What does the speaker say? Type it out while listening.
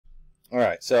All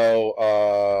right,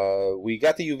 so we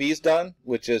got the UVs done,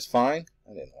 which is fine.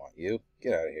 I didn't want you.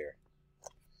 Get out of here.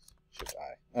 Shift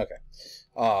I. Okay.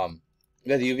 We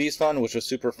got the UVs done, which was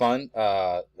super fun.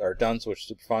 Or done, which was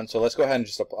super fun. So let's go ahead and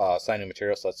just assign new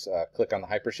material. So let's click on the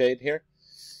hypershade here,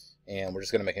 and we're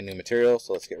just gonna make a new material.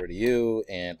 So let's get rid of you,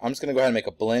 and I'm just gonna go ahead and make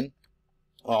a blend.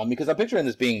 Because I'm picturing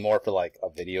this being more for like a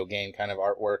video game kind of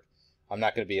artwork. I'm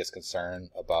not going to be as concerned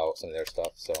about some of their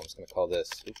stuff, so I'm just going to call this,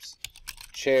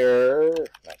 chair,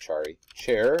 not Chari,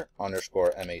 chair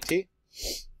underscore MAT.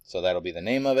 So that'll be the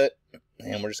name of it,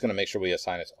 and we're just going to make sure we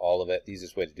assign it to all of it. The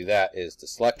easiest way to do that is to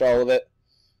select all of it,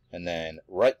 and then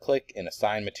right-click and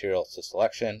assign material to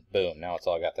selection. Boom, now it's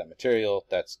all got that material.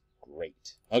 That's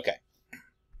great. Okay.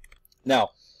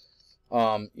 Now,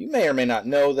 you may or may not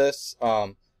know this,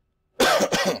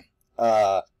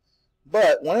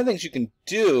 but one of the things you can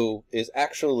do is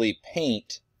actually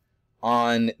paint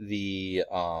on the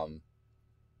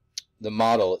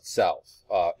model itself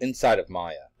inside of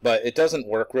Maya. But it doesn't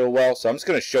work real well, so I'm just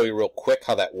going to show you real quick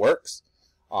how that works,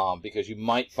 because you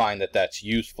might find that that's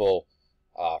useful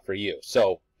for you.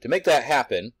 So to make that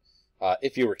happen,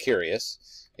 if you were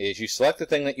curious, is you select the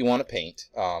thing that you want to paint,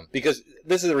 because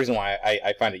this is the reason why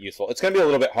I find it useful. It's going to be a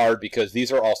little bit hard because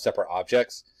these are all separate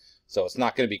objects. So it's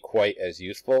not going to be quite as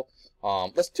useful.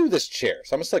 Let's do this chair.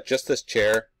 So I'm going to select just this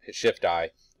chair, hit Shift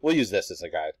I. We'll use this as a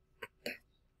guide.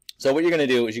 So what you're going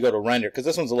to do is you go to render, because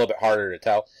this one's a little bit harder to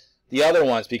tell. The other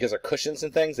ones, because they're cushions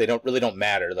and things, they really don't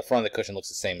matter. The front of the cushion looks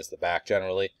the same as the back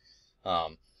generally.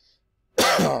 So what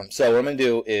I'm going to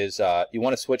do is you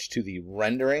want to switch to the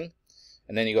rendering,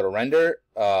 and then you go to render,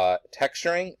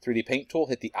 texturing, 3D paint tool,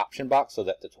 hit the option box so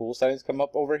that the tool settings come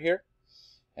up over here.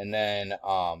 And then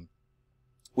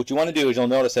what you want to do is you'll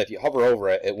notice that if you hover over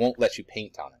it, it won't let you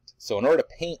paint on it. So in order to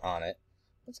paint on it,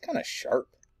 it's kind of sharp.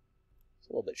 It's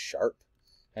a little bit sharp.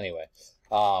 Anyway,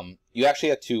 you actually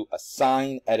have to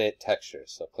assign edit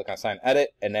textures. So click on assign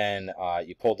edit, and then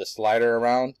you pull the slider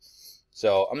around.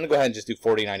 So I'm going to go ahead and just do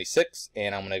 4096,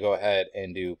 and I'm going to go ahead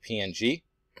and do PNG,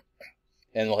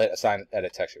 and we'll hit assign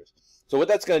edit textures. So what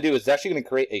that's going to do is it's actually going to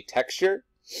create a texture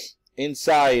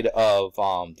inside of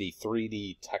the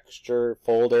 3D texture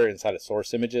folder inside of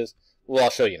source images. Well, I'll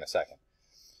show you in a second.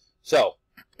 So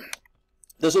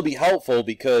this will be helpful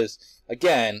because,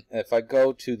 again, if I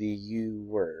go to the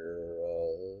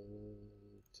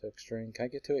texturing, can I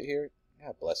get to it here?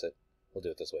 God bless it. We'll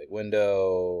do it this way.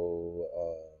 Window,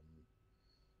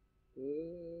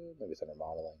 maybe it's under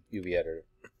modeling, UV editor.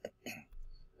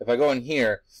 If I go in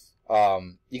here,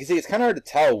 you can see it's kind of hard to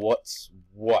tell what's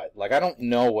what. Like, I don't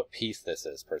know what piece this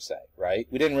is per se, right?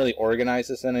 We didn't really organize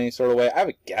this in any sort of way. I have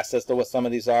a guess as to what some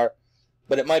of these are,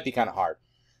 but it might be kind of hard.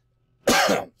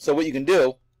 So what you can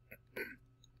do,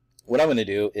 what I'm going to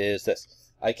do is this.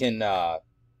 I could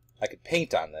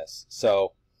paint on this.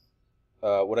 So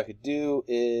what I could do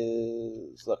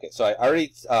is, okay, so I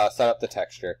already set up the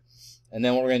texture. And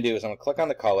then what we're going to do is I'm going to click on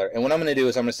the color. And what I'm going to do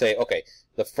is I'm going to say, okay,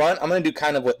 the front, I'm going to do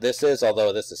kind of what this is,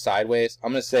 although this is sideways.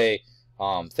 I'm going to say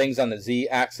things on the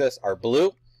Z-axis are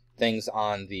blue. Things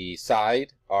on the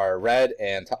side are red,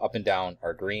 and up and down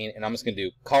are green. And I'm just going to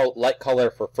do light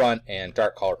color for front and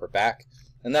dark color for back.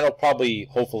 And that'll probably,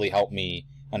 hopefully, help me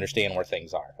understand where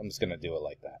things are. I'm just going to do it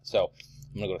like that. So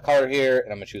I'm going to go to color here,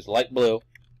 and I'm going to choose light blue.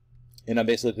 And I'm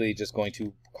basically just going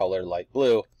to color light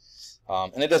blue.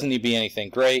 And it doesn't need to be anything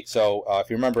great. So if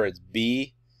you remember, it's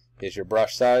B is your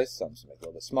brush size. So I'm just going to make it a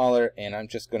little bit smaller. And I'm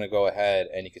just going to go ahead,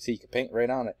 and you can see you can paint right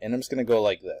on it. And I'm just going to go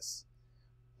like this.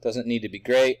 Doesn't need to be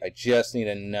great. I just need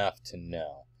enough to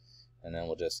know. And then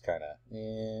we'll just kind of,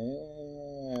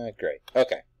 great.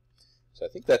 Okay. So I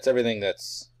think that's everything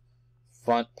that's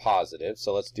front positive.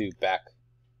 So let's do back,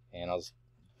 and I'll just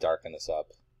darken this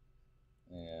up.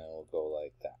 And we'll go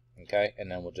like that. Okay.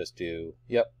 And then we'll just do,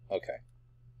 yep. Okay.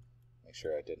 Make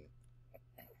sure I didn't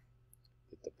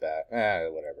hit the back.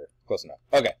 Whatever. Close enough.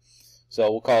 Okay.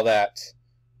 So we'll call that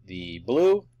the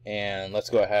blue. And let's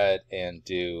go ahead and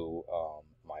do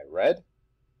my red.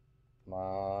 Come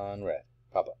on, red.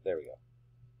 Pop up. There we go.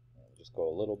 And just go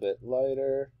a little bit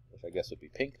lighter, which I guess would be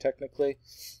pink technically.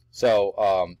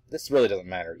 So this really doesn't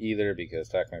matter either because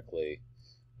technically,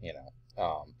 you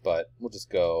know, but we'll just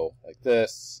go like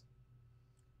this.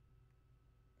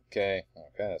 Okay.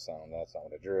 Okay. That's not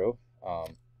what I drew.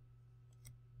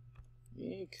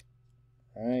 Eek.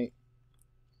 All right.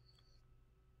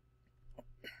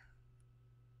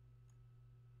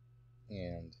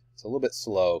 And it's a little bit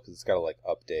slow because it's got to like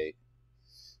update.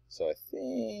 So I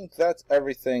think that's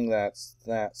everything that's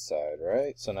that side,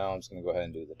 right? So now I'm just going to go ahead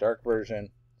and do the dark version.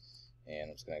 And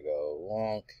I'm just going to go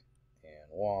wonk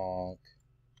and wonk.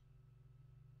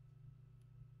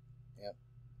 Yep.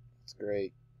 That's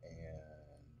great.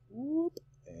 And whoop,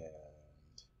 and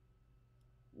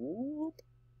whoop.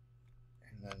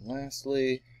 And then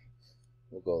lastly,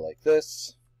 we'll go like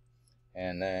this.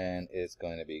 And then it's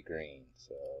going to be green.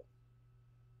 So,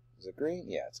 is it green?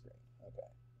 Yeah, it's green. Okay.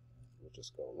 We'll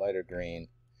just go lighter green.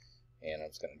 And I'm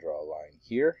just going to draw a line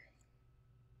here.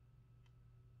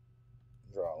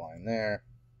 Draw a line there.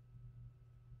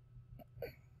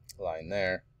 Line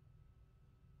there.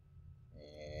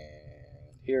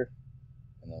 And here.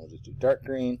 And then we'll just do dark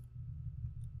green.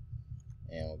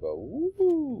 And we'll go,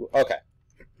 woo! Okay.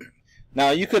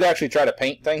 Now, you could actually try to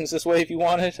paint things this way if you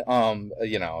wanted.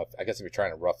 You know, I guess if you're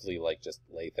trying to roughly, like, just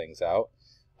lay things out.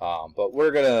 But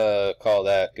we're going to call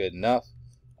that good enough.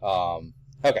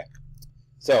 Okay.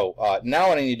 So, now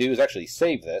what I need to do is actually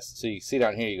save this. So you see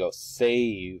down here, you go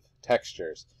Save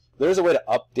Textures. There's a way to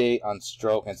update on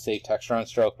stroke and save texture on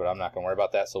stroke, but I'm not going to worry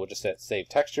about that. So we'll just hit Save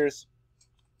Textures.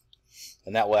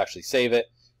 And that will actually save it.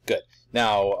 Good.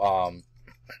 Now, I'm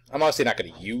obviously not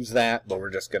going to use that, but we're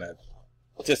just going to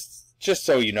just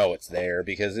so you know it's there,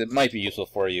 because it might be useful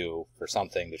for you for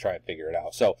something to try and figure it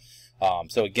out. So,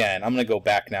 so again, I'm going to go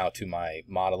back now to my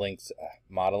modeling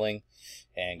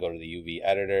and go to the UV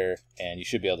editor, and you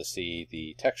should be able to see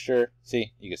the texture.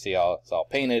 See, you can see it's all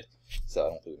painted, so I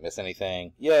don't think we miss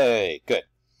anything. Yay, good.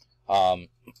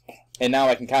 And now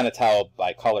I can kind of tell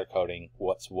by color coding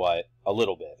what's what a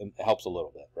little bit. It helps a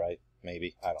little bit, right?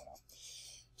 Maybe, I don't know.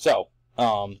 So,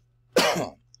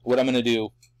 what I'm going to do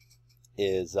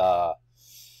is go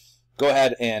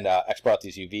ahead and export out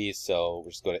these UVs. So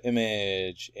we'll just go to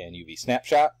Image and UV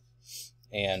Snapshot,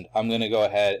 and I'm going to go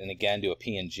ahead and again do a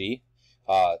PNG.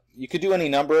 You could do any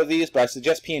number of these, but I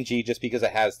suggest PNG just because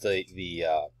it has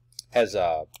has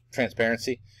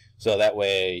transparency, so that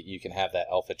way you can have that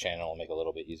alpha channel and make it a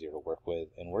little bit easier to work with.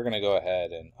 And we're going to go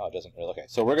ahead and it doesn't really, okay.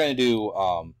 So we're going to do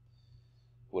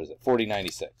what is it,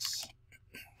 4096,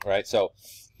 right? So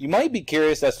you might be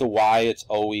curious as to why it's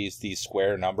always these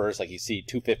square numbers, like you see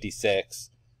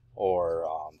 256 or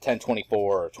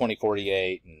 1024 or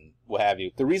 2048 and what have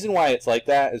you. The reason why it's like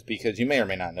that is because you may or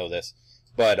may not know this,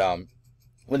 but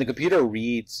when the computer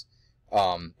reads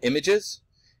images,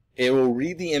 it will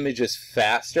read the images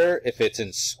faster if it's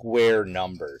in square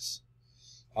numbers.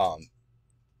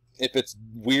 If it's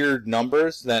weird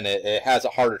numbers, then it has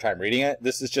a harder time reading it.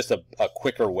 This is just a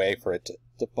quicker way for it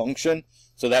to function.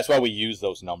 So that's why we use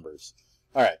those numbers.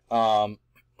 All right.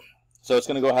 So it's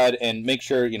going to go ahead and make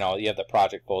sure, you know, you have the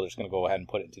project folder. It's going to go ahead and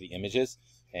put it into the images.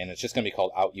 And it's just going to be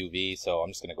called Out UV. So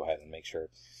I'm just going to go ahead and make sure.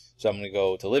 So I'm going to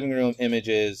go to Living Room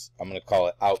Images. I'm going to call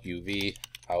it Out UV.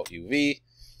 Out UV.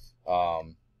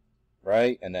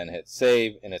 Right. And then hit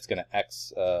Save. And it's going to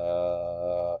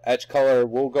edge color.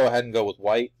 We'll go ahead and go with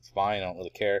white. It's fine. I don't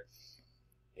really care.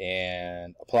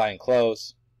 And Apply and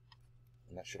Close.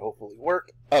 And that should hopefully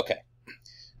work. Okay.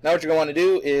 Now what you're going to want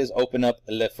to do is open up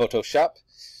Le Photoshop.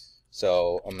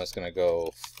 So I'm just going to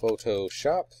go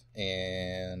Photoshop,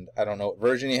 and I don't know what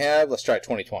version you have. Let's try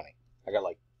 2020. I got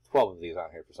like 12 of these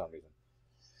on here for some reason.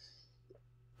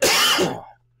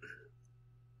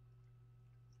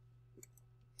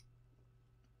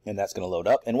 And that's going to load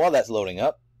up. And while that's loading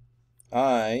up,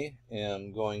 I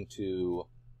am going to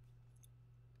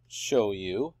show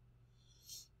you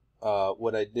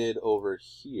what I did over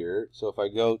here. So if I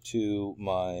go to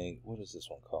my, what is this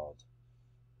one called?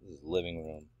 This is Living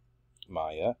Room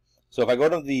Maya. So if I go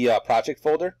to the project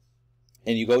folder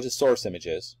and you go to source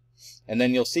images, and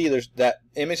then you'll see there's that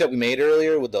image that we made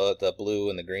earlier with the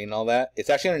blue and the green and all that. It's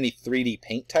actually underneath 3D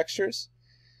paint textures.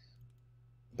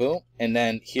 Boom. And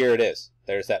then here it is.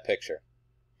 There's that picture.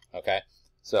 Okay.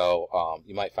 So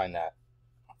you might find that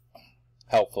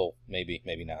helpful. Maybe,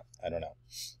 maybe not. I don't know.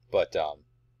 But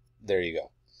there you go.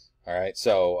 All right,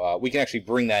 so we can actually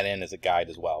bring that in as a guide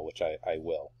as well, which I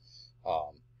will.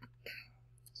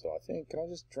 So I think, can I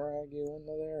just drag you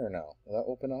into there or no? Will that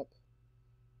open up?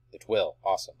 It will.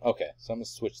 Awesome. Okay, so I'm going to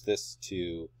switch this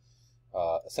to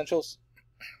Essentials.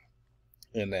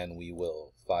 And then we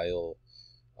will file.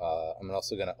 I'm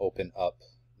also going to open up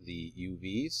the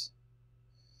UVs.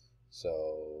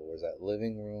 So where's that?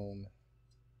 Living Room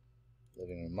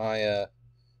Maya.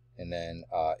 And then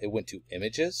it went to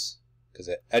Images, because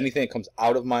anything that comes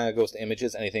out of Maya goes to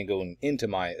Images. Anything going into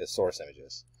Maya is Source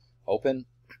Images. Open,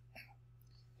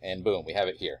 and boom, we have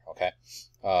it here. Okay,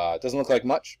 it doesn't look like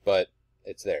much, but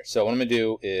it's there. So what I'm going to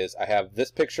do is I have this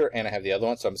picture and I have the other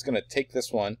one. So I'm just going to take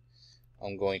this one.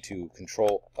 I'm going to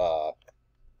Control.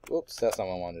 Whoops, that's not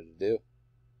what I wanted to do.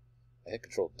 I hit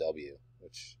Control W,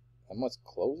 which I must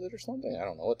close it or something. I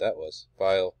don't know what that was.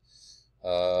 File.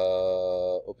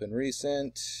 Open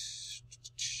recent.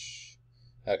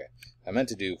 Okay. I meant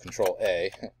to do Control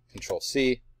A, Control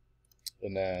C,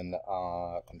 and then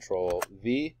Control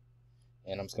V,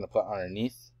 and I'm just going to put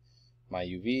underneath my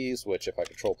UVs, which if I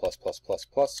Control plus plus plus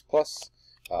plus plus,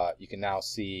 you can now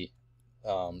see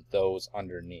those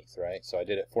underneath, right? So I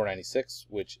did it 496,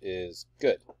 which is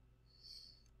good.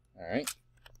 All right.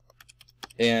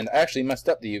 And I actually messed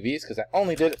up the UVs because I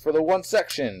only did it for the one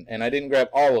section, and I didn't grab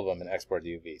all of them and export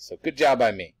the UVs. So good job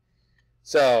by me.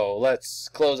 So let's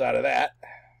close out of that.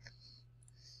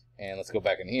 And let's go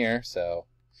back in here. So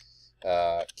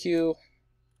Q,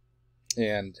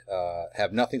 and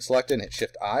have nothing selected, and hit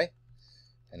Shift I.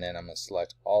 And then I'm going to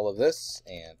select all of this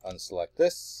and unselect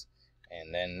this.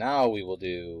 And then now we will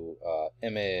do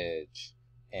image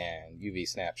and UV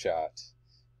snapshot.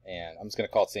 And I'm just going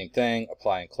to call it the same thing,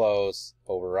 apply and close,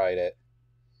 override it.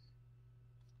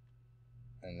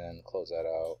 And then close that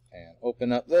out and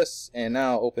open up this, and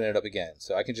now open it up again.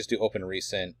 So I can just do open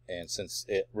recent, and since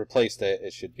it replaced it,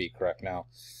 it should be correct now.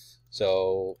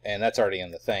 So, and that's already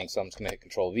in the thing, so I'm just going to hit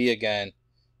Control V again,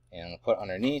 and I'm going to put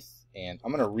underneath, and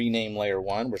I'm going to rename layer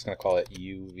 1. We're just going to call it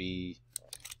UV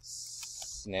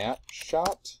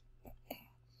snapshot,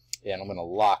 and I'm going to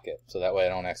lock it, so that way I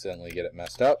don't accidentally get it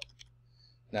messed up.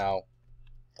 Now,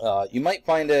 you might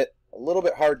find it a little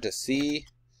bit hard to see,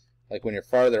 like when you're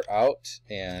farther out,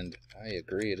 and I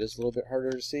agree, it is a little bit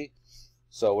harder to see.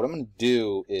 So what I'm going to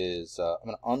do is I'm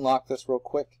going to unlock this real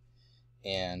quick,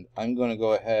 and I'm going to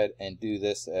go ahead and do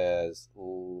this as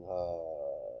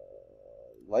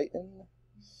lighten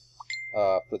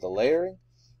for the layering,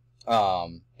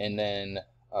 and then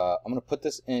I'm going to put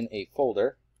this in a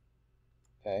folder,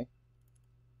 okay,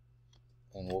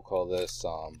 and we'll call this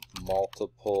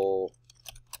multiple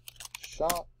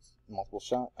shot, I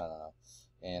don't know.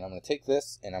 And I'm going to take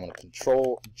this, and I'm going to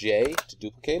Control J to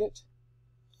duplicate it.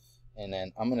 And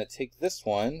then I'm going to take this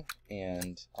one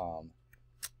and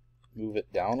move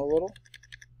it down a little.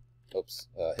 Oops,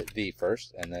 hit V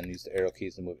first, and then use the arrow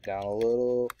keys to move it down a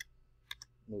little.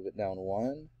 Move it down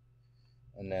one.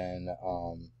 And then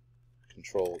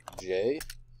Control J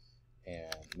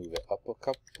and move it up a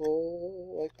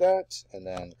couple like that. And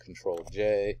then Control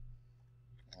J.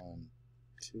 1,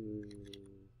 2,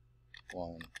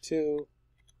 1, 2.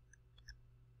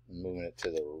 Moving it to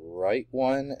the right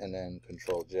one, and then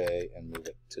Control J and move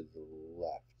it to the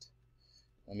left.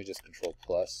 Let me just Control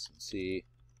plus and see.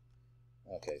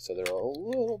 Okay, so they're a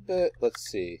little bit, let's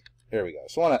see. There we go.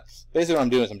 So basically what I'm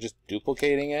doing is I'm just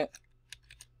duplicating it,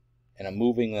 and I'm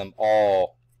moving them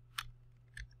all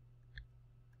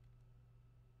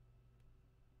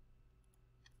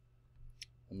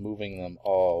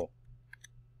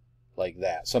like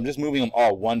that. So I'm just moving them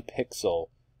all 1 pixel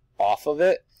off of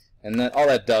it. And then all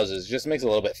that does is just makes it a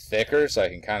little bit thicker, so I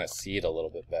can kind of see it a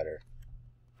little bit better.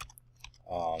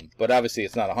 But obviously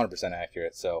it's not 100%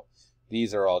 accurate, so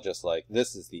these are all just like,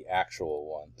 this is the actual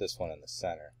one, this one in the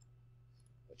center,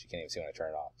 which you can't even see when I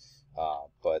turn it off.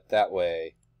 But that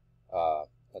way,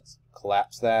 let's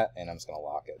collapse that, and I'm just going to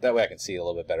lock it. That way I can see it a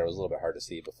little bit better. It was a little bit hard to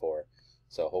see before,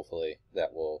 so hopefully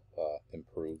that will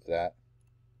improve that.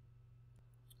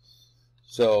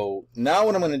 So now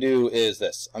what I'm going to do is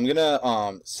this. I'm going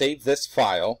to save this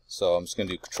file. So I'm just going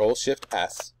to do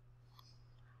Control-Shift-S.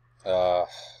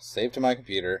 Save to my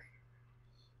computer.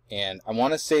 And I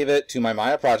want to save it to my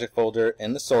Maya project folder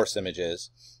in the source images.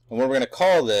 And what we're going to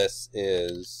call this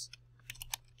is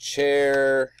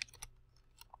chair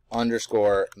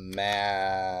 _ master.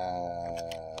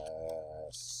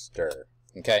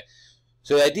 Okay?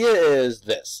 So the idea is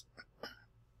this.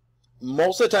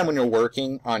 Most of the time when you're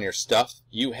working on your stuff,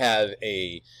 you have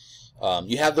the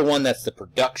one that's the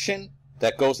production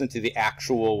that goes into the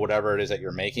actual whatever it is that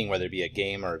you're making, whether it be a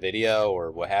game or a video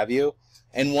or what have you,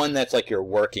 and one that's like your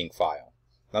working file.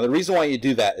 Now the reason why you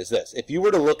do that is this. If you were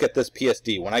to look at this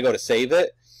PSD, when I go to save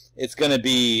it, it's going to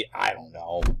be, I don't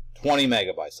know, 20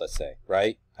 megabytes, let's say,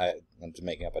 right? I'm just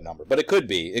making up a number, but it could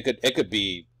be. It could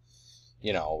be,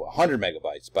 you know, 100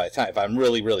 megabytes by the time, if I'm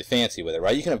really, really fancy with it,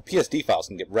 right? You can have PSD files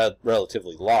can get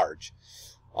relatively large.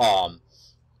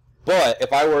 But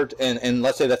if I were to, and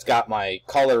let's say that's got my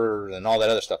color and all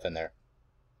that other stuff in there,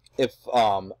 if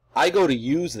I go to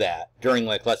use that during,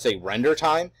 like, let's say render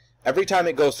time, every time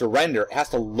it goes to render, it has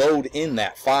to load in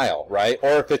that file, right?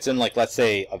 Or if it's in, like, let's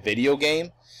say a video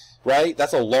game, right?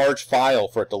 That's a large file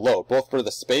for it to load, both for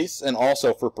the space and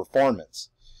also for performance.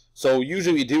 So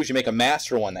usually what you do is you make a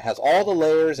master one that has all the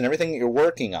layers and everything that you're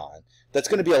working on. That's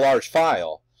going to be a large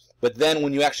file. But then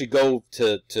when you actually go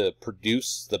to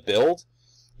produce the build,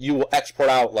 you will export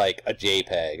out like a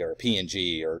JPEG or a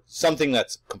PNG or something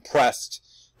that's compressed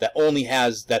that only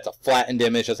has, that's a flattened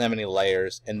image, doesn't have any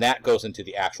layers, and that goes into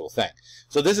the actual thing.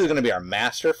 So this is going to be our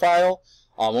master file.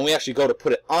 When we actually go to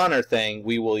put it on our thing,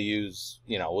 we will use,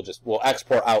 you know, we'll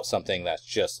export out something that's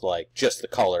just the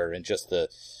color and just the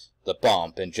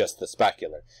bump and just the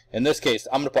specular. In this case,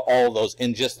 I'm going to put all of those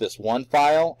in just this one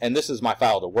file, and this is my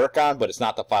file to work on, but it's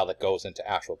not the file that goes into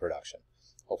actual production.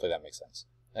 Hopefully that makes sense.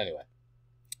 Anyway,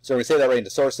 so we're going to save that right into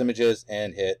source images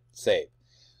and hit save.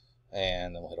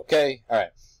 And then we'll hit OK. All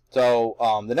right. So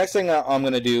the next thing I'm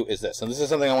going to do is this, and this is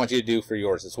something I want you to do for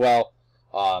yours as well.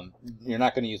 You're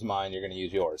not going to use mine, you're going to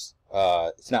use yours.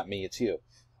 It's not me, it's you.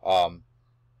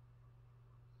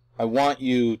 I want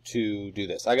you to do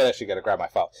this. I actually got to grab my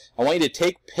file. I want you to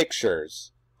take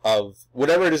pictures of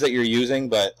whatever it is that you're using,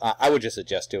 but I would just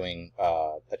suggest doing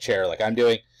a chair like I'm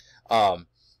doing,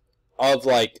 of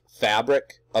like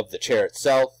fabric of the chair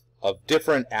itself, of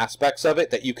different aspects of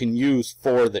it that you can use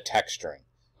for the texturing.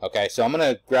 Okay, so I'm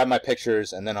gonna grab my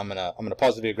pictures, and then I'm gonna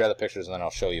pause the video, grab the pictures, and then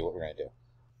I'll show you what we're gonna do.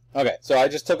 Okay, so I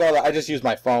just took all that. I just used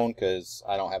my phone because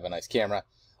I don't have a nice camera.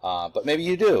 But maybe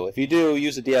you do. If you do,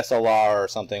 use a DSLR or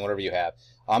something, whatever you have.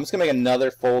 I'm just going to make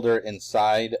another folder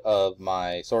inside of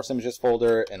my source images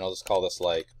folder, and I'll just call this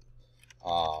like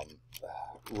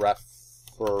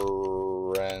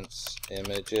reference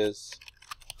images.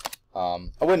 I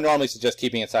wouldn't normally suggest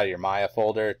keeping it inside of your Maya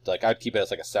folder. Like, I'd keep it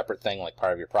as like a separate thing, like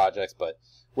part of your projects, but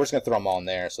we're just going to throw them all in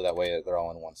there so that way they're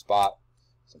all in one spot.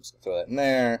 So I'm just going to throw that in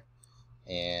there,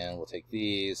 and we'll take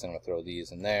these, and we'll throw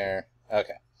these in there.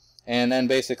 Okay. And then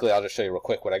basically I'll just show you real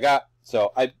quick what I got.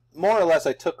 So I more or less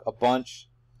I took a bunch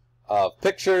of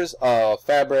pictures of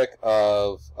fabric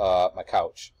of my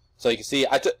couch. So you can see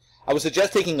I would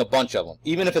suggest taking a bunch of them,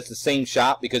 even if it's the same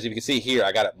shot, because if you can see here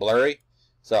I got it blurry.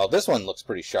 So this one looks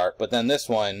pretty sharp, but then this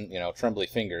one, you know, trembly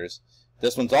fingers,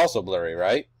 this one's also blurry,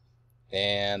 right?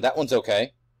 And that one's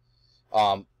okay.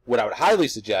 What I would highly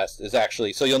suggest is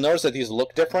actually, so you'll notice that these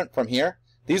look different from here.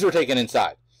 These were taken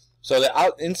inside. So the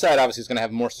inside obviously is going to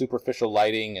have more superficial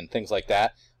lighting and things like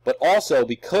that. But also,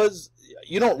 because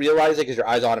you don't realize it because your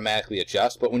eyes automatically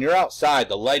adjust, but when you're outside,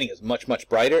 the lighting is much, much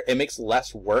brighter. It makes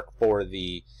less work for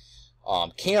the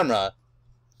camera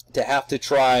to have to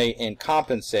try and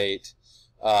compensate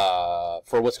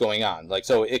for what's going on. Like,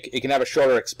 so it can have a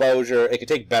shorter exposure. It can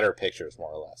take better pictures,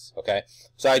 more or less. Okay.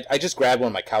 So I just grabbed one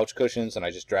of my couch cushions and I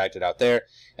just dragged it out there.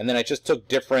 And then I just took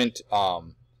different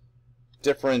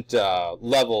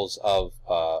levels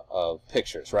of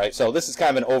pictures, right? So this is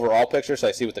kind of an overall picture, so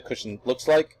I see what the cushion looks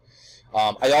like.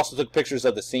 I also took pictures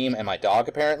of the seam and my dog,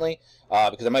 apparently,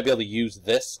 because I might be able to use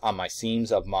this on my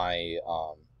seams of my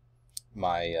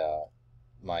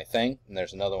my thing. And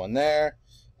there's another one there,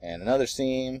 and another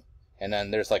seam, and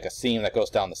then there's like a seam that goes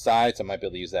down the side, so I might be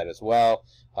able to use that as well.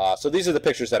 So these are the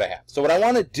pictures that I have. So what I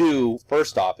want to do,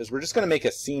 first off, is we're just going to make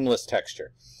a seamless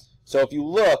texture. So if you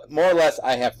look, more or less,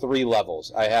 I have 3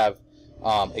 levels. I have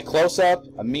a close-up,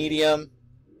 a medium,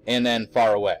 and then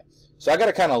far away. So I got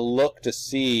to kind of look to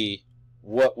see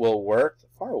what will work. The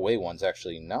far away one's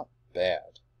actually not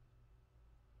bad.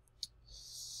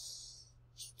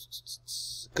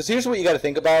 Because here's what you got to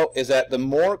think about, is that the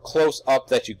more close-up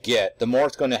that you get, the more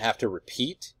it's going to have to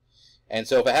repeat. And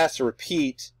so if it has to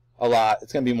repeat a lot,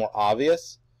 it's going to be more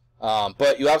obvious.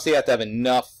 But you obviously have to have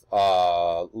enough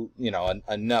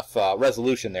enough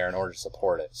resolution there in order to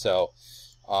support it. So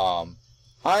I'm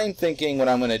thinking what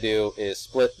I'm going to do is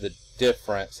split the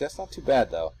difference. That's not too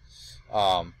bad, though.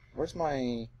 Where's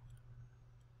my...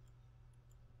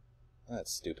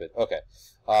 That's stupid. Okay.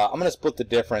 I'm going to split the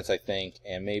difference, I think,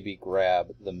 and maybe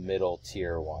grab the middle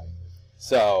tier one.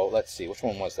 So let's see. Which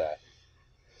one was that?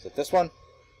 Is it this one?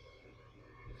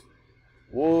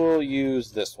 We'll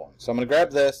use this one. So I'm going to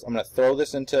grab this, I'm going to throw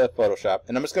this into Photoshop,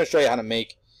 and I'm just going to show you how to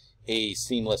make a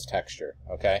seamless texture,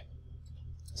 okay?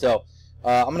 So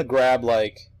I'm going to grab,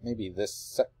 like, maybe this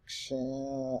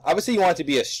section. Obviously, you want it to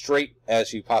be as straight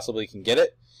as you possibly can get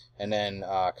it, and then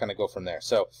kind of go from there.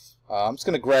 So I'm just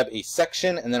going to grab a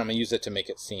section, and then I'm going to use it to make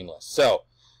it seamless. So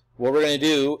what we're going to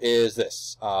do is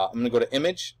this. I'm going to go to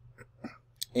Image,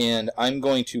 and I'm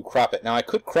going to crop it. Now, I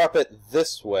could crop it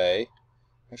this way.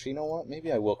 Actually, you know what?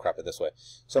 Maybe I will crop it this way.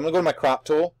 So I'm going to go to my crop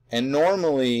tool, and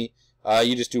normally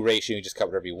you just do ratio, you just cut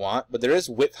whatever you want, but there is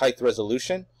width, height,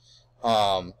 resolution.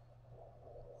 But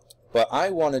I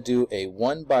want to do a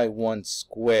 1x1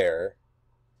 square.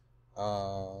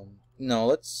 No,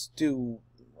 let's do...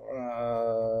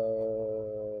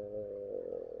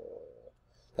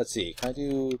 let's see. Can I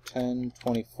do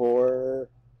 1024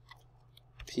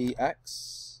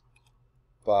 px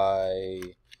by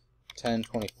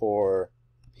 1024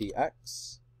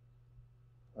 px,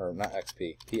 or not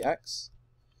xp, px.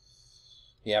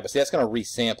 Yeah, but see, that's going to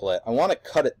resample it. I want to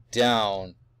cut it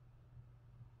down.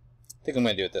 I think I'm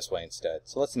going to do it this way instead.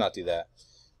 So let's not do that.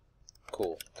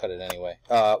 Cool. Cut it anyway.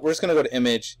 We're just going to go to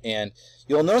image, and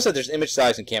you'll notice that there's image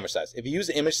size and canvas size. If you use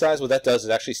image size, what that does is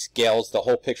it actually scales the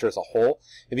whole picture as a whole.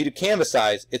 If you do canvas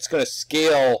size, it's going to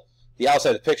scale the outside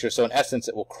of the picture, so in essence,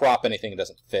 it will crop anything that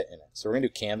doesn't fit in it. So we're going to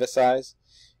do canvas size,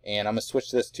 and I'm going to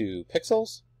switch this to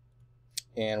pixels,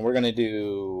 and we're going to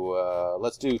do,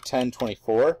 let's do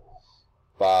 1024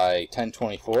 by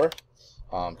 1024,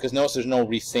 because notice there's no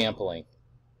resampling.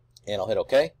 And I'll hit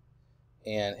OK,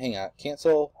 and hang on,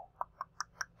 cancel,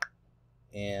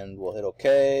 and we'll hit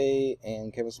OK,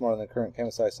 and canvas smaller than the current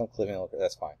canvas size, some clipping,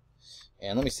 that's fine.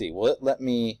 And let me see, will it let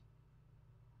me,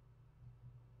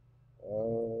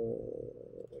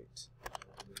 wait,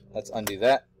 let's undo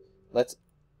that. Let's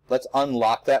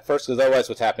unlock that first, because otherwise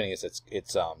what's happening is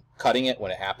it's cutting it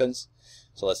when it happens.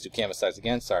 So let's do canvas size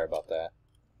again, sorry about that.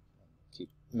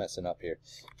 Keep messing up here.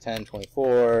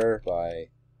 1024 by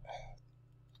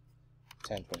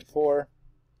 1024,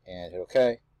 and hit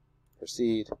OK,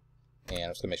 proceed, and I'm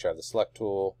just going to make sure I have the select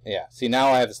tool. Yeah, see, now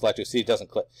I have the select tool. See, it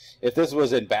doesn't clip. If this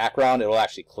was in background, it will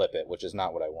actually clip it, which is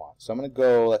not what I want. So I'm going to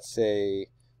go, let's say,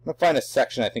 I'm going to find a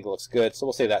section I think looks good, so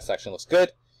we'll say that section looks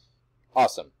good.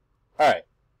 Awesome. Alright,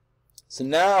 so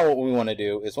now what we want to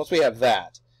do is, once we have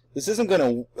that, this isn't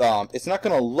going to, it's not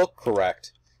going to look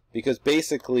correct, because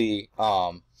basically,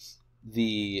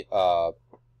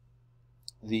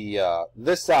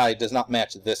 this side does not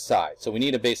match this side, so we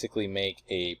need to basically make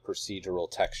a procedural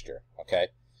texture. Okay,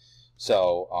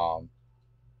 so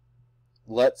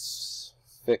let's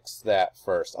fix that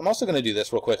first. I'm also going to do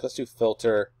this real quick. Let's do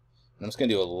filter, and I'm just going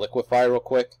to do a liquify real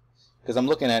quick, because I'm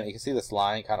looking at it. You can see this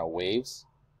line kind of waves.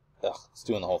 Ugh, it's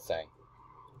doing the whole thing.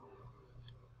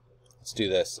 Let's do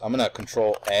this. I'm going to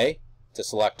Control A to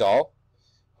select all.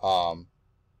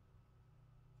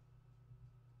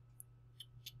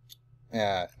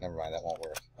 Yeah, never mind, that won't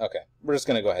work. Okay, we're just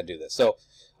going to go ahead and do this. So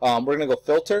we're going to go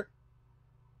filter,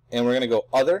 and we're going to go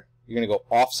other. You're going to go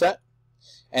offset.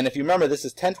 And if you remember, this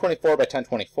is 1024 by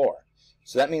 1024.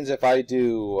 So that means if I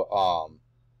do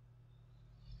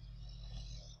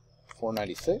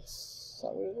 496, is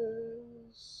that what it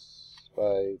is?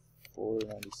 By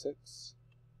 496.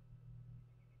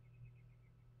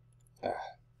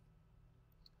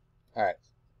 Alright.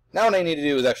 Now what I need to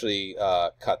do is actually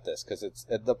cut this, because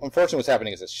unfortunately what's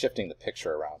happening is it's shifting the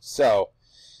picture around. So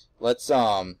let's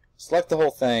select the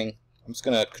whole thing. I'm just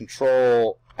going to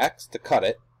Control X to cut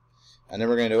it, and then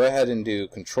we're going to go ahead and do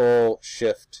Control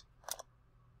Shift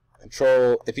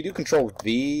Control. If you do Control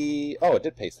V, oh, it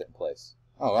did paste it in place.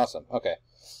 Oh, awesome. Okay,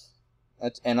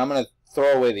 and I'm going to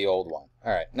throw away the old one.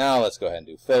 All right, now let's go ahead and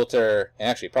do filter, and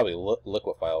actually probably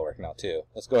liquify will work now too.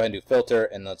 Let's go ahead and do filter,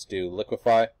 and let's do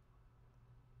liquify.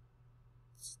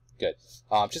 Good.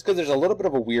 Just because there's a little bit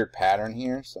of a weird pattern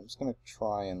here, so I'm just going to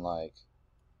try and like...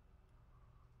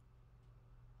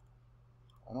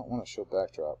 I don't want to show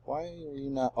backdrop. Why are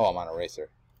you not... Oh, I'm on eraser.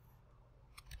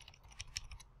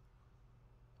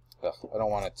 Ugh, I don't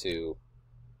want it to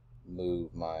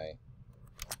move my...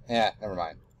 Never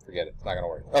mind. Forget it. It's not going to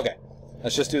work. Okay.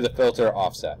 Let's just do the filter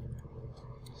offset.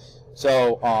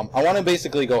 So, I want to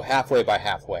basically go halfway by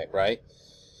halfway, right?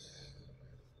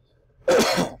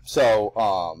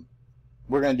 So,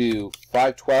 we're going to do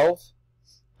 512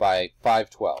 by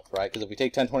 512, right? Because if we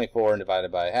take 1024 and divide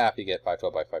it by half, you get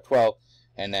 512 by 512,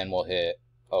 and then we'll hit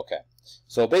OK.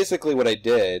 So basically what I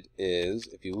did is,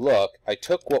 if you look, I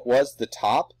took what was the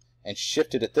top and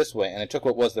shifted it this way, and I took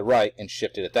what was the right and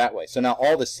shifted it that way. So now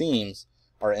all the seams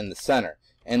are in the center.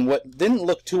 And what didn't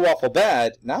look too awful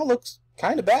bad now looks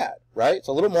kind of bad, right? It's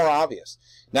a little more obvious.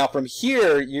 Now from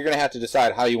here, you're going to have to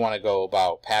decide how you want to go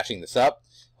about patching this up.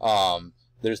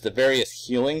 There's the various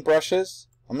healing brushes.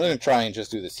 I'm going to try and just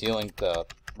do this healing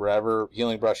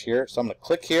brush here. So I'm going to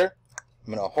click here.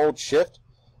 I'm going to hold Shift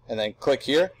and then click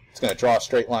here. It's going to draw a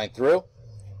straight line through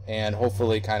and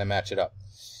hopefully kind of match it up.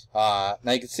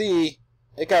 Now you can see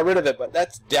it got rid of it, but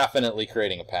that's definitely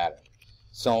creating a pattern.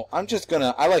 So I'm just going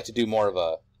to, I like to do more of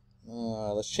a,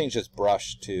 let's change this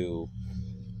brush to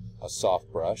a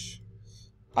soft brush.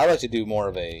 I like to do more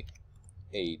of a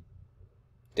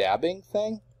dabbing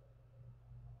thing,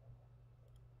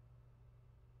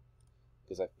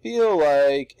 because I feel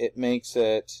like it makes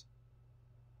it...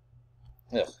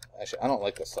 Ugh, actually, I don't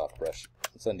like the soft brush.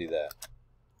 Let's undo that.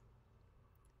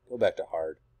 Go back to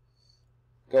hard.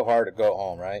 Go hard or go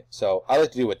home, right? So I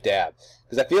like to do a dab,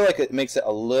 because I feel like it makes it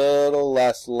a little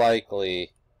less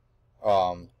likely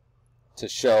to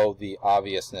show the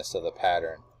obviousness of the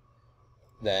pattern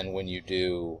than when you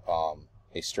do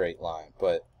a straight line.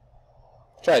 But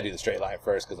try to do the straight line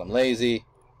first because I'm lazy.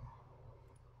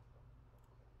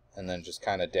 and then just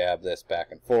kind of dab this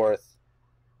back and forth,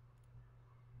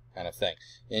 kind of thing.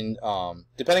 And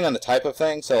depending on the type of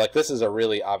thing, so like this is a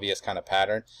really obvious kind of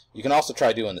pattern. You can also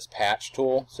try doing this patch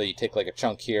tool. So you take like a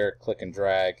chunk here, click and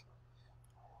drag.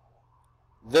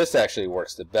 This actually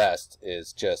works the best,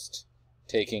 is just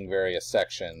taking various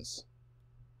sections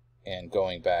and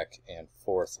going back and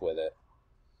forth with it.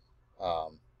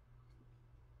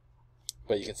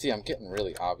 But you can see I'm getting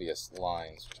really obvious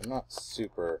lines, which I'm not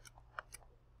super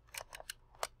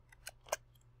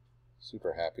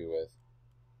happy with.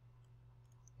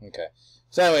 Okay,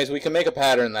 so anyways, we can make a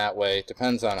pattern that way.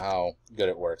 Depends on how good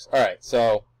it works. Alright,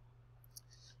 so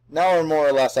now more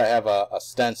or less I have a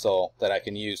stencil that I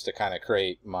can use to kind of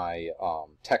create my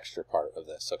texture part of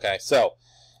this. Okay, so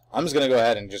I'm just going to go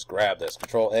ahead and just grab this.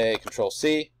 Control A, Control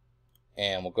C,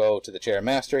 and we'll go to the Cherry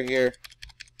Master here.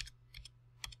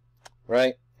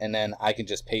 Right, and then I can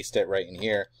just paste it right in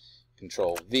here.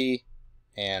 Control V,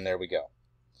 and there we go.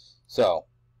 So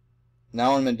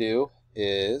now what I'm going to do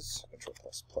is Control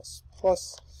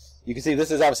plus. You can see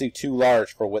this is obviously too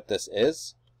large for what this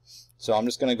is. So I'm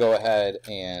just going to go ahead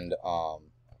and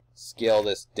scale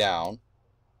this down.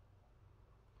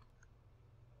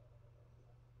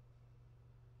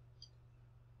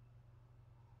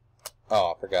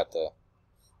 Oh, I forgot to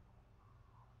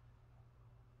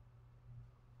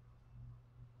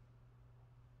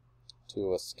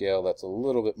a scale that's a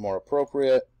little bit more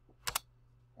appropriate.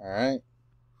 Alright.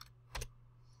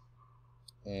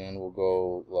 And we'll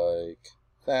go like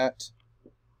that.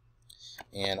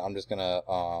 And I'm just going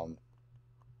to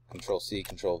Control C,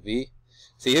 Control V.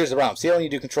 See, here's the problem. See how when you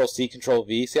do Control C, Control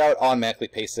V, see how it automatically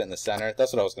pastes it in the center?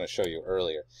 That's what I was going to show you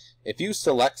earlier. If you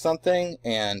select something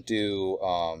and do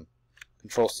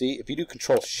Control C, if you do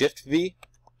Control Shift V,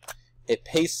 it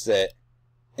pastes it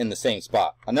in the same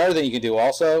spot. Another thing you can do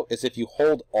also is if you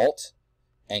hold Alt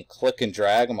and click and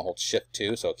drag, I'm going to hold Shift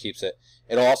 2 so it keeps it,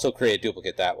 it'll also create a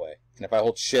duplicate that way. And if I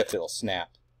hold Shift, it'll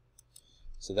snap.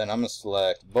 So then I'm going to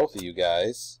select both of you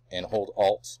guys and hold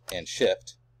Alt and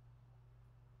Shift.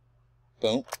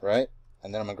 Boom, right?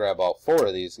 And then I'm going to grab all 4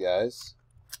 of these guys.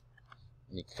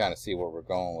 And you can kind of see where we're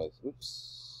going with.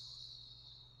 Oops.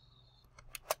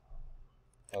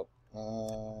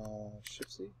 Oh,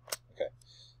 Shift C. Okay.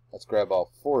 Let's grab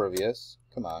all 4 of you.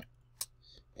 Come on.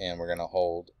 And we're going to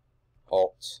hold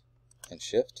Alt and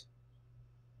Shift.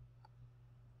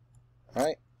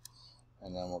 Right?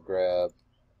 And then we'll grab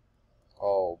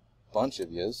all bunch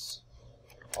of yous,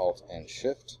 Alt and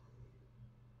Shift.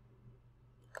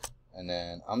 And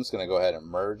then I'm just going to go ahead and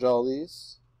merge all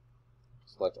these.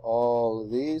 Select all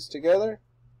of these together.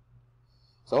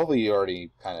 So hopefully you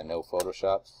already kind of know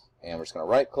Photoshop. And we're just going to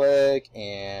right click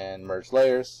and merge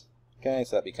layers. Okay,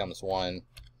 so that becomes one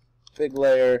big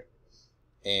layer.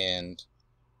 And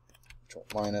Control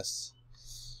minus.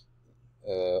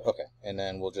 Okay, and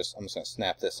then I'm just going to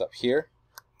snap this up here.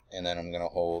 And then I'm going to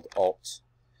hold Alt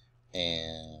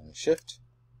and Shift.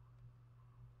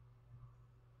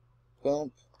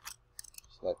 Boom.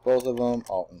 Select both of them,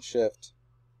 Alt and Shift.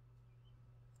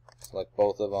 Select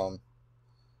both of them.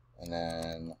 And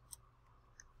then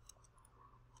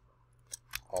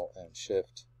Alt and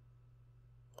Shift.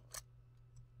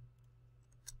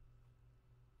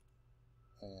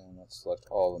 And let's select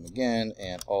all of them again,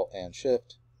 and Alt and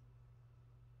Shift.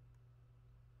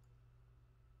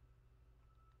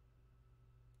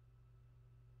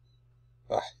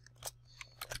 That's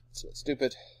so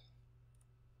stupid.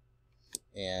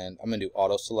 And I'm going to do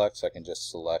auto select so I can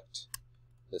just select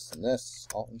this and this,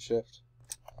 Alt and Shift.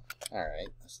 Alright,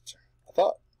 I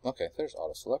thought, okay, there's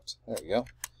auto select. There we go.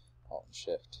 Alt and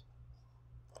Shift.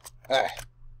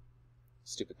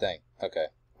 Stupid thing. Okay,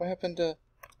 what happened to,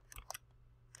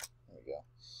 there we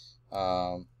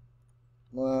go.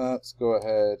 Let's go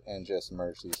ahead and just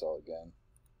merge these all again.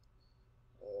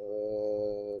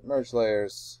 Merge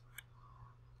layers.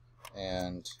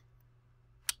 And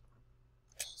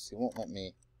see, it won't let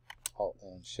me Alt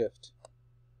and Shift.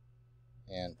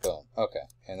 And boom. Okay.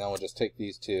 And then we'll just take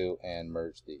these two and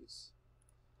merge these.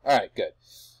 Alright, good.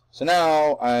 So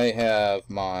now I have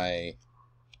my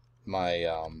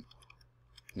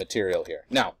material here.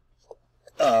 Now,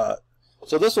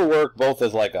 so this will work both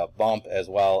as like a bump as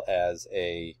well as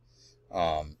a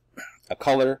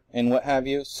color and what have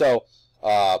you. So,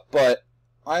 but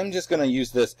I'm just going to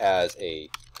use this as a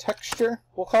texture,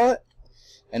 we'll call it.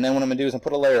 And then what I'm going to do is I'm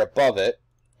put a layer above it,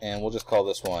 and we'll just call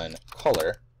this one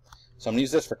color. So I'm going to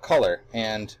use this for color,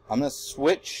 and I'm going to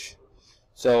switch.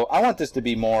 So I want this to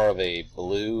be more of a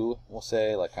blue, we'll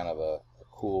say, like kind of a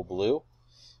cool blue.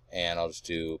 And I'll just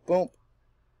do boom,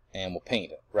 and we'll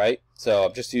paint it, right? So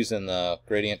I'm just using the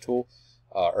gradient tool.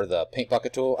 or the paint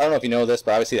bucket tool. I don't know if you know this,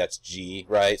 but obviously that's G,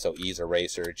 right? So E is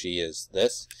eraser, G is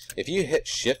this. If you hit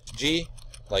Shift G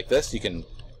like this, you can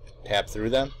tab through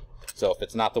them. So if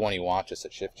it's not the one you want, just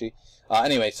hit Shift G.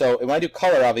 Anyway, so when I do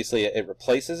color, obviously it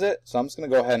replaces it. So I'm just going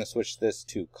to go ahead and switch this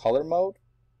to color mode.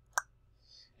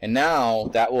 And now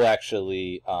that will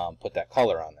actually put that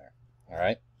color on there, all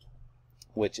right?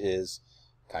 Which is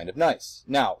kind of nice.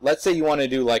 Now, let's say you want to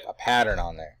do like a pattern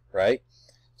on there, right?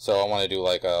 So I want to do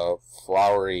like a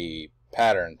flowery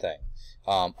pattern thing.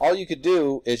 All you could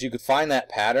do is you could find that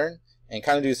pattern and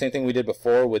kind of do the same thing we did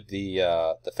before with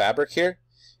the fabric here.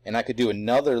 And I could do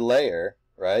another layer,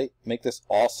 right? Make this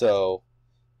also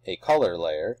a color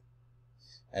layer.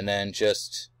 And then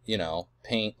just, you know,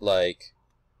 paint like...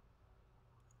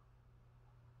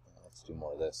 Let's do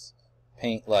more of this.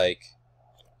 Paint like...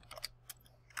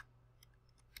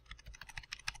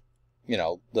 You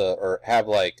know, or have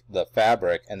like the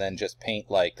fabric and then just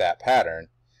paint like that pattern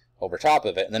over top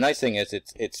of it. And the nice thing is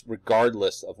it's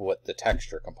regardless of what the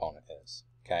texture component is,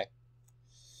 okay?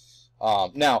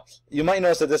 Now, you might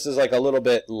notice that this is like a little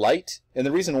bit light, and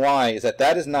the reason why is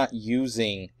that is not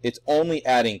using, it's only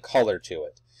adding color to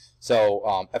it.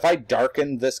 So if I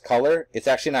darken this color, it's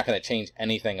actually not going to change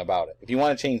anything about it. If you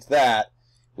want to change that,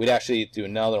 we'd actually do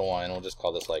another one. We'll just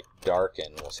call this like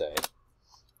darken, we'll say.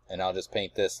 And I'll just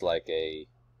paint this like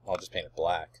I'll just paint it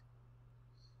black.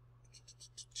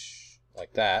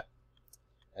 Like that.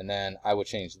 And then I would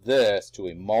change this to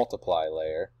a multiply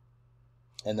layer.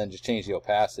 And then just change the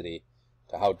opacity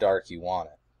to how dark you want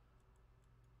it.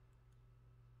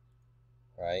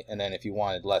 Right? And then if you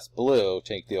wanted less blue,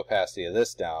 take the opacity of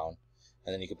this down.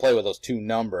 And then you can play with those two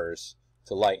numbers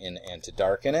to lighten and to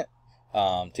darken it.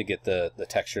 To get the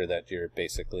texture that you're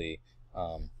basically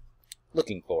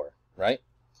looking for. Right?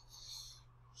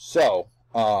 So,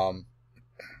 where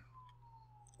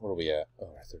are we at? Oh,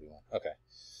 we're at 31. Okay.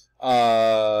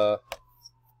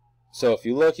 So if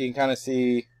you look, you can kind of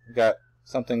see we got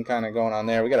something kind of going on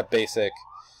there. We got a basic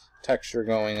texture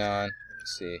going on. Let me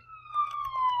see.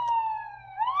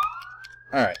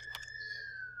 All right.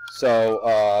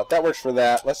 So that works for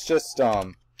that. Let's just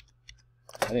I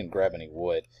didn't grab any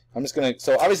wood. I'm just gonna.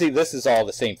 So obviously this is all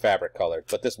the same fabric colored,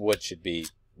 but this wood should be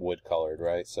wood colored,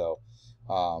 right? So.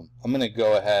 I'm going to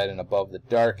go ahead and above the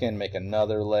darken, make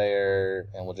another layer,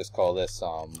 and we'll just call this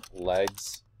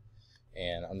legs.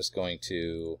 And I'm just going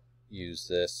to use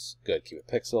this, good, keep it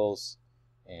pixels,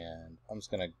 and I'm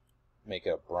just going to make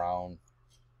it a brown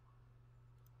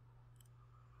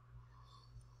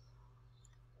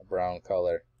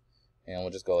color, and we'll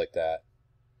just go like that.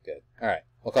 Good. Alright,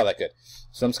 we'll call that good.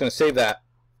 So I'm just going to save that.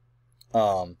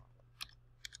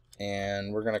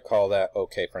 And we're going to call that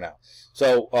okay for now.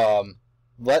 So,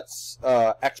 let's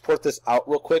export this out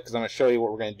real quick because I'm going to show you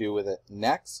what we're going to do with it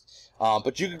next.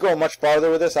 But you could go much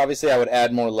farther with this. Obviously, I would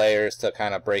add more layers to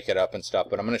kind of break it up and stuff.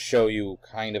 But I'm going to show you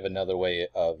kind of another way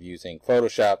of using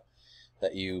Photoshop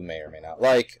that you may or may not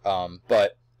like.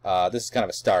 But this is kind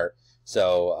of a start.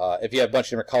 So if you have a bunch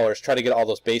of different colors, try to get all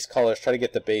those base colors. Try to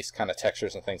get the base kind of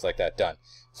textures and things like that done.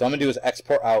 So I'm going to do is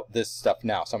export out this stuff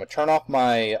now. So I'm going to turn off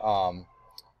my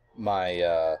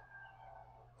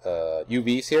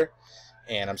UVs here.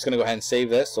 And I'm just going to go ahead and save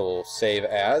this. So we'll save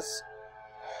as.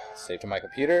 Save to my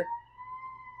computer.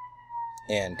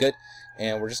 And good.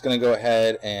 And we're just going to go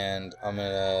ahead and I'm going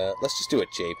to... Let's just do a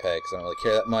JPEG because I don't really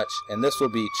care that much. And this will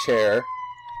be chair.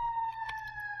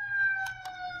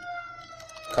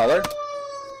 Color.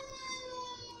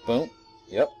 Boom.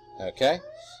 Yep. Okay.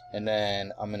 And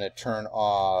then I'm going to turn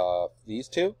off these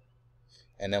two.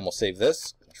 And then we'll save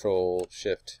this. Control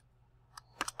Shift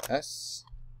S.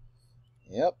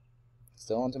 Yep.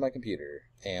 Still onto my computer.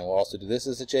 And we'll also do this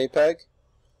as a JPEG.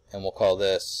 And we'll call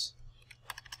this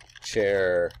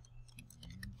chair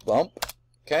bump.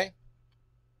 Okay.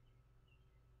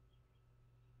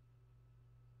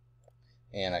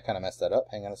 And I kind of messed that up.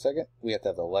 Hang on a second. We have to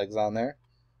have the legs on there.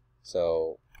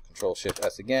 So Control Shift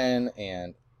S again.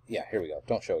 And yeah, here we go.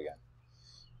 Don't show again.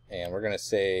 And we're going to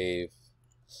save.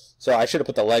 So I should have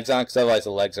put the legs on because otherwise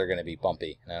the legs are going to be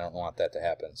bumpy. And I don't want that to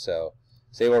happen. So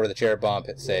save over the chair bump.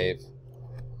 Hit save.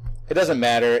 It doesn't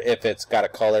matter if it's got a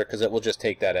color because it will just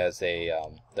take that as a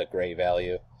the gray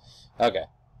value. Okay,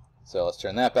 so let's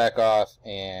turn that back off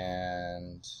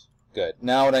and good.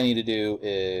 Now what I need to do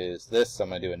is this. I'm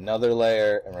going to do another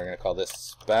layer and we're going to call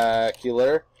this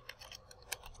specular.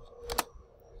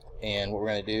 And what we're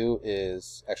going to do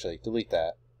is actually delete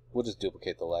that. We'll just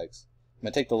duplicate the legs. I'm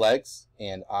going to take the legs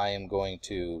and I am going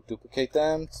to duplicate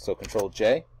them. So Control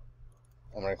J.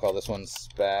 I'm going to call this one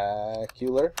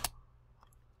specular.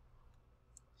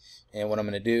 And what I'm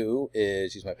going to do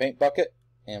is use my paint bucket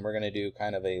and we're going to do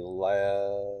kind of a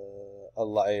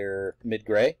lighter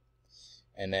mid-gray,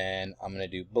 and then I'm going to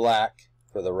do black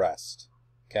for the rest,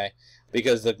 okay?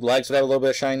 Because the legs would have a little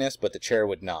bit of shininess, but the chair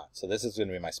would not. So this is going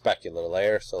to be my specular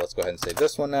layer. So let's go ahead and save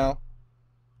this one now,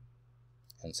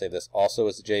 and save this also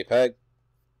as a JPEG,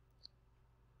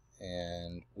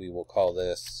 and we will call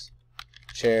this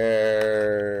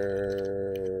chair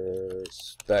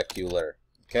specular,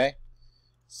 okay?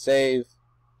 Save,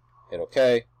 hit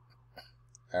OK.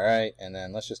 Alright, and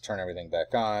then let's just turn everything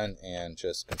back on and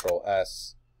just Control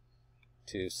S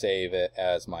to save it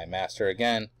as my master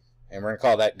again, and we're going to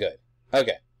call that good.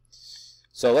 Okay,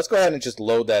 so let's go ahead and just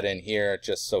load that in here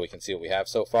just so we can see what we have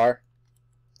so far.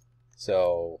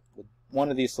 So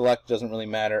one of these select, doesn't really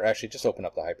matter. Actually, just open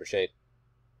up the Hypershade.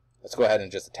 Let's go ahead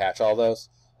and just attach all those,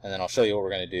 and then I'll show you what we're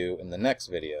going to do in the next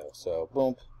video. So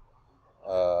boom.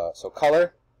 So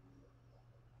color.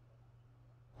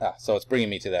 So it's bringing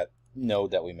me to that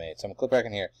node that we made. So I'm going to click back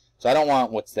in here. So I don't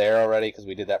want what's there already because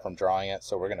we did that from drawing it.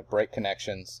 So we're going to break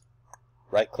connections.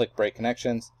 Right click, break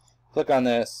connections. Click on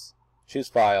this, choose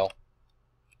file,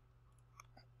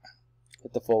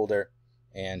 hit the folder,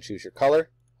 and choose your color.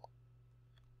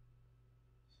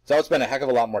 So I would spend a heck of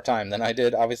a lot more time than I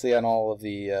did, obviously, on all of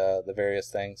the various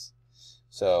things.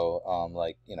 So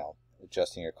like, you know,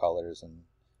 adjusting your colors and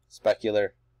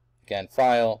specular. Again,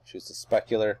 file, choose the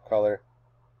specular color.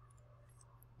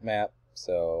 Map,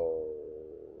 so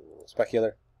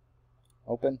specular,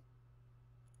 open,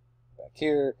 back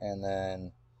here, and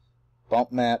then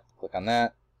bump map, click on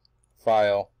that,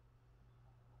 file,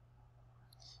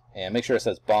 and make sure it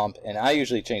says bump, and I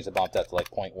usually change the bump depth to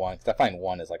like 0.1, because I find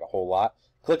 1 is like a whole lot.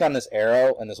 Click on this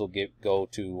arrow, and this will go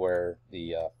to where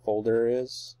the folder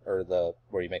is, or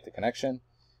where you make the connection,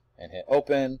 and hit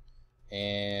open,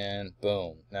 and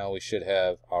boom, now we should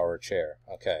have our chair.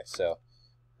 Okay, so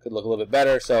could look a little bit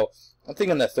better. So I'm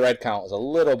thinking the thread count is a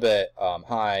little bit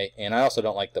high, and I also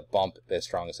don't like the bump as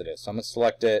strong as it is. So I'm going to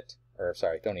select it, or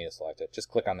sorry, don't need to select it.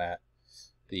 Just click on that,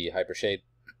 the Hypershade,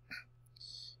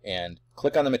 and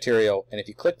click on the material. And if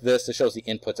you click this, it shows the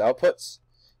inputs, outputs.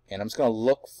 And I'm just going to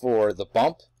look for the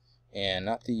bump, and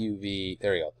not the UV,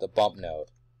 there we go, the bump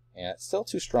node. And it's still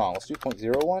too strong. Let's do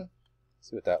 0.01.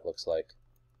 See what that looks like.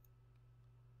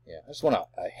 Yeah, I just want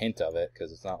a hint of it,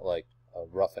 because it's not like a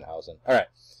Ruffenhausen. Alright,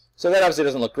 so that obviously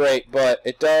doesn't look great, but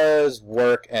it does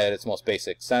work at its most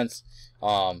basic sense.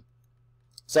 Some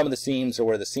of the seams are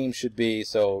where the seams should be,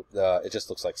 so it just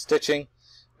looks like stitching,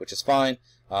 which is fine.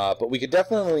 But we could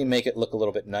definitely make it look a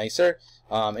little bit nicer,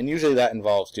 and usually that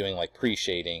involves doing like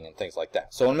pre-shading and things like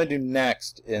that. So what I'm going to do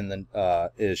next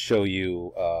is show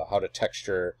you how to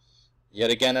texture,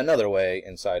 yet again another way,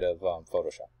 inside of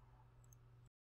Photoshop.